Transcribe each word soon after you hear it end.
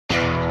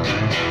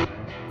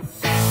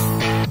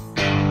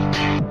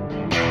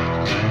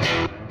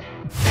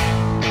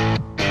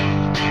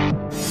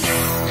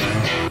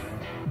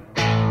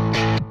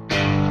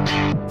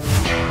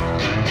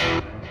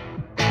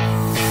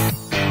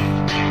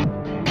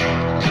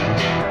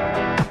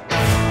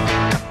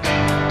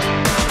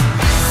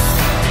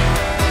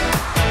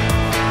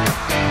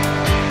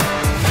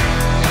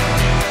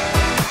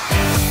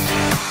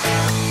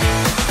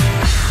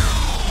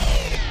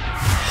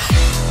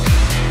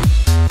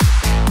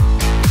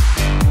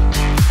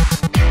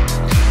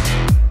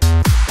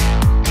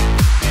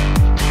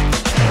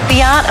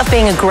art of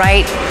being a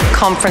great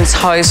conference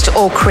host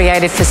or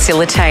creative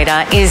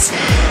facilitator is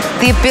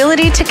the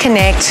ability to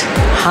connect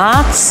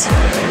hearts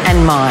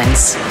and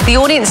minds. The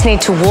audience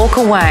need to walk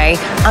away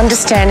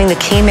understanding the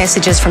key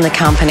messages from the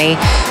company,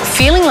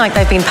 feeling like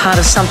they've been part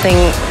of something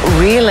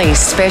really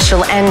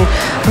special, and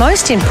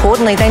most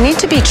importantly, they need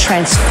to be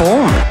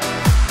transformed.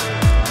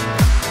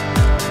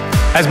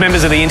 As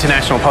members of the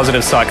International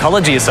Positive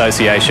Psychology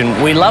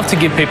Association, we love to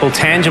give people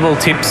tangible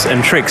tips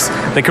and tricks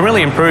that can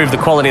really improve the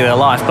quality of their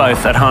life,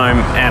 both at home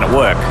and at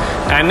work.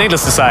 And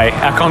needless to say,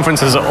 our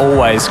conferences are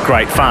always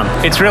great fun.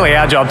 It's really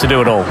our job to do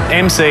it all.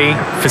 MC,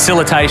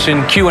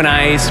 facilitation,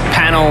 Q&As,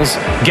 panels,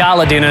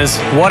 gala dinners,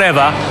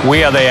 whatever,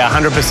 we are there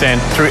 100%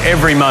 through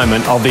every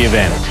moment of the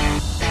event.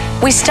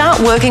 We start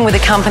working with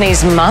the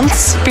companies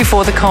months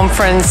before the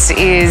conference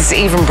is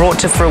even brought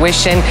to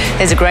fruition.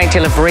 There's a great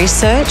deal of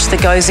research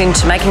that goes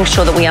into making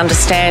sure that we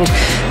understand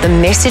the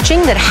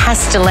messaging that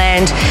has to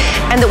land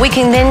and that we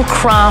can then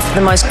craft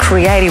the most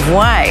creative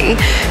way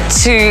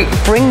to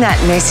bring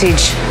that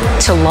message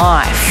to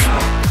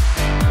life.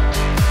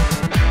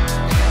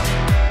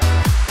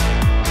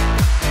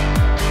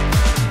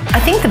 I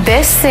think the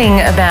best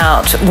thing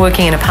about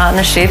working in a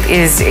partnership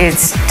is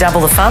it's double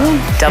the fun,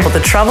 double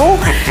the trouble,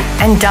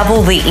 and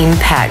double the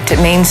impact.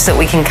 It means that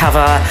we can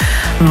cover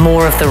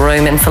more of the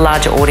room, and for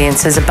larger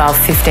audiences above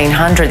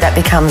 1,500, that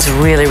becomes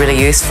really, really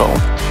useful.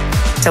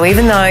 So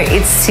even though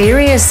it's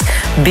serious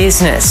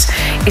business,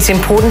 it's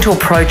important to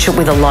approach it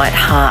with a light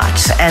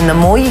heart. And the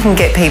more you can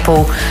get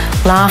people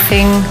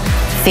laughing,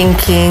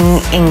 thinking,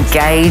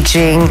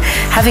 engaging,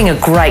 having a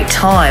great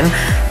time,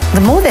 the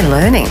more they're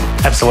learning.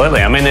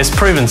 Absolutely. I mean, there's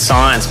proven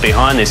science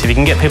behind this. If you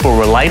can get people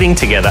relating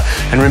together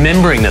and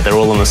remembering that they're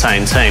all on the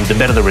same team, the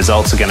better the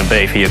results are going to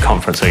be for your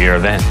conference or your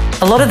event.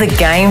 A lot of the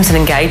games and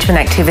engagement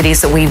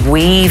activities that we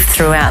weave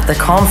throughout the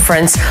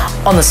conference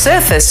on the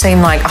surface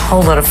seem like a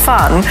whole lot of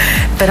fun,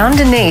 but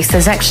underneath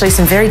there's actually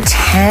some very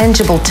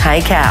tangible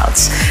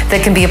takeouts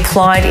that can be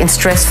applied in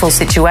stressful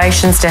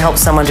situations to help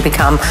someone to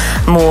become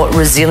more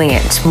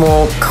resilient,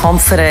 more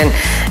confident,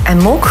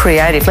 and more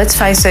creative. Let's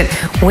face it,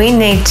 we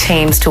need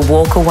teams to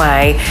walk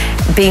away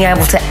being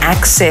able to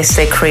access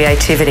their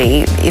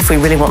creativity if we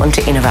really want them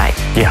to innovate.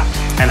 Yeah,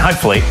 and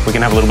hopefully we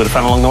can have a little bit of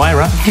fun along the way,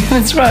 right?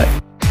 That's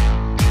right.